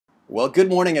Well, good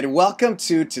morning and welcome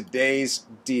to today's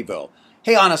Devo.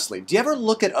 Hey, honestly, do you ever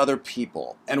look at other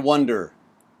people and wonder,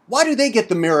 why do they get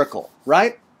the miracle,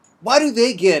 right? Why do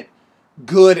they get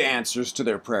good answers to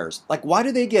their prayers? Like, why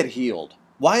do they get healed?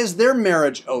 Why is their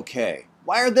marriage okay?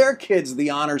 Why are their kids the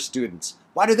honor students?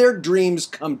 Why do their dreams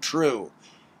come true?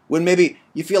 When maybe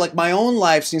you feel like my own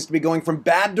life seems to be going from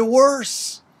bad to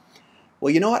worse.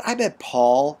 Well, you know what? I bet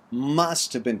Paul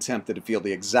must have been tempted to feel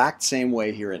the exact same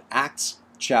way here in Acts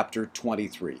chapter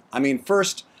 23. I mean,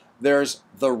 first there's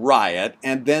the riot,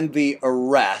 and then the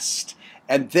arrest,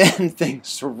 and then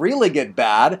things really get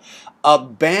bad. A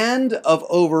band of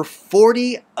over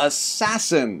 40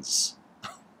 assassins,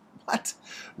 what?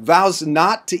 Vows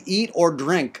not to eat or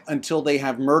drink until they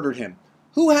have murdered him.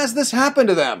 Who has this happen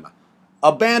to them?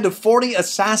 A band of 40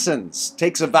 assassins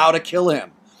takes a vow to kill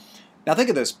him. Now think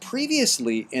of this.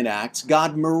 Previously in Acts,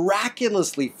 God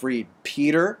miraculously freed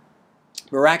Peter,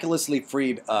 miraculously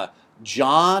freed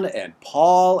John and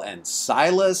Paul and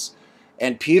Silas.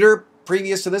 And Peter,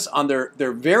 previous to this, on their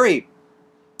very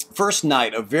first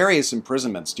night of various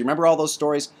imprisonments. Do you remember all those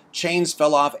stories? Chains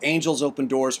fell off, angels opened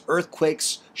doors,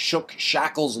 earthquakes shook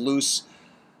shackles loose.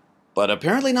 But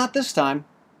apparently not this time.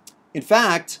 In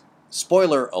fact,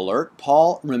 spoiler alert,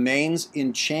 Paul remains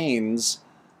in chains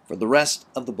for the rest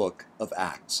of the book of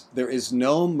Acts. There is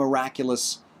no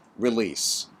miraculous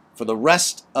release for the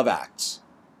rest of Acts.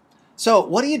 So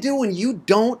what do you do when you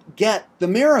don't get the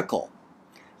miracle?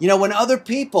 You know, when other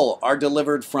people are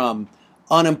delivered from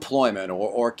unemployment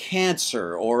or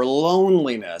cancer or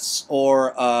loneliness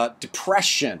or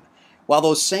depression, while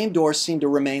those same doors seem to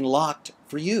remain locked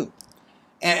for you.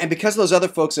 And because those other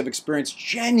folks have experienced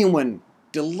genuine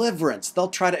deliverance, they'll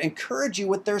try to encourage you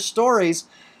with their stories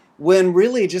when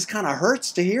really it just kind of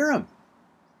hurts to hear them.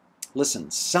 Listen,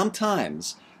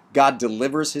 sometimes God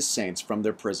delivers his saints from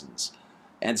their prisons,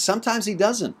 and sometimes he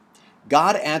doesn't.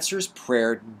 God answers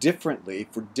prayer differently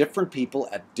for different people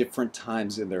at different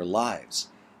times in their lives.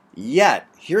 Yet,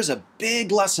 here's a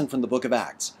big lesson from the book of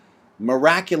Acts.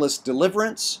 Miraculous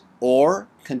deliverance or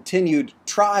continued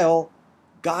trial,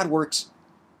 God works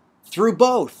through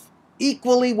both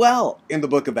equally well in the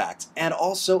book of Acts and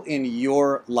also in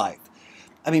your life.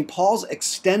 I mean, Paul's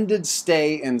extended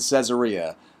stay in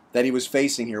Caesarea that he was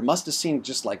facing here must have seemed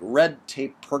just like red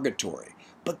tape purgatory.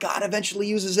 But God eventually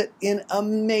uses it in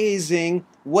amazing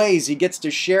ways. He gets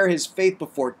to share his faith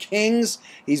before kings.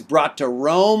 He's brought to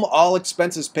Rome, all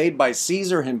expenses paid by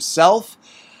Caesar himself.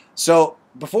 So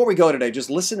before we go today,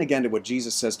 just listen again to what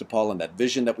Jesus says to Paul in that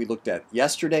vision that we looked at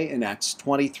yesterday in Acts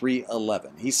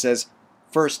 23:11. He says,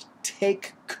 first,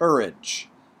 take courage.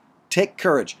 Take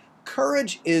courage.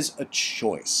 Courage is a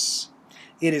choice.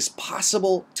 It is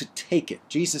possible to take it.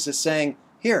 Jesus is saying,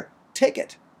 here, take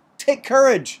it. Take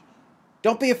courage.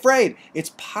 Don't be afraid.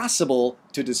 It's possible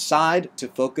to decide to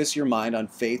focus your mind on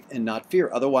faith and not fear.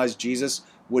 Otherwise, Jesus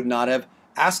would not have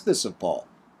asked this of Paul.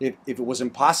 If it was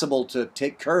impossible to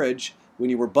take courage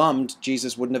when you were bummed,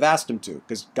 Jesus wouldn't have asked him to,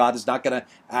 because God is not going to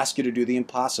ask you to do the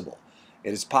impossible.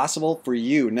 It is possible for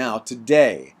you now,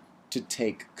 today, to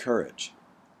take courage.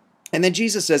 And then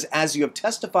Jesus says, as you have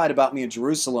testified about me in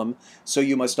Jerusalem, so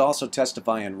you must also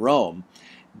testify in Rome.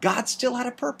 God still had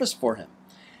a purpose for him.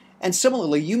 And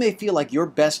similarly, you may feel like your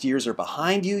best years are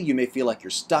behind you. You may feel like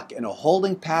you're stuck in a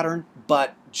holding pattern,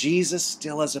 but Jesus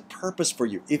still has a purpose for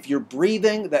you. If you're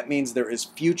breathing, that means there is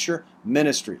future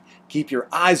ministry. Keep your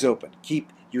eyes open.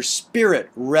 Keep your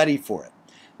spirit ready for it.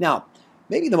 Now,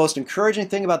 maybe the most encouraging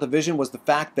thing about the vision was the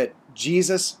fact that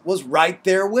Jesus was right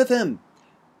there with him.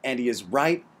 And he is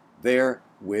right there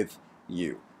with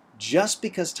you. Just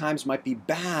because times might be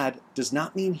bad does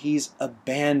not mean he's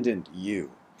abandoned you.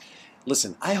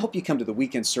 Listen, I hope you come to the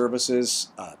weekend services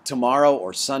tomorrow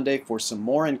or Sunday for some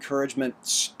more encouragement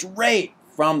straight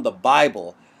from the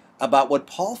Bible about what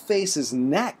Paul faces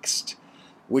next,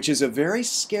 which is a very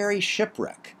scary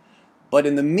shipwreck. But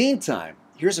in the meantime,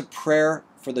 here's a prayer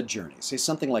for the journey. Say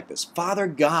something like this: Father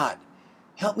God,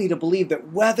 help me to believe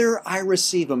that whether I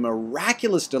receive a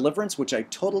miraculous deliverance, which I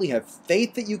totally have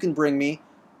faith that you can bring me,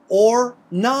 or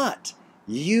not,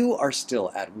 you are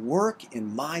still at work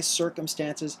in my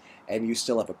circumstances, and you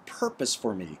still have a purpose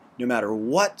for me, no matter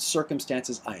what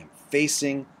circumstances I am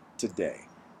facing today.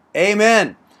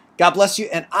 Amen. God bless you,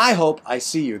 and I hope I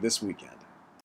see you this weekend.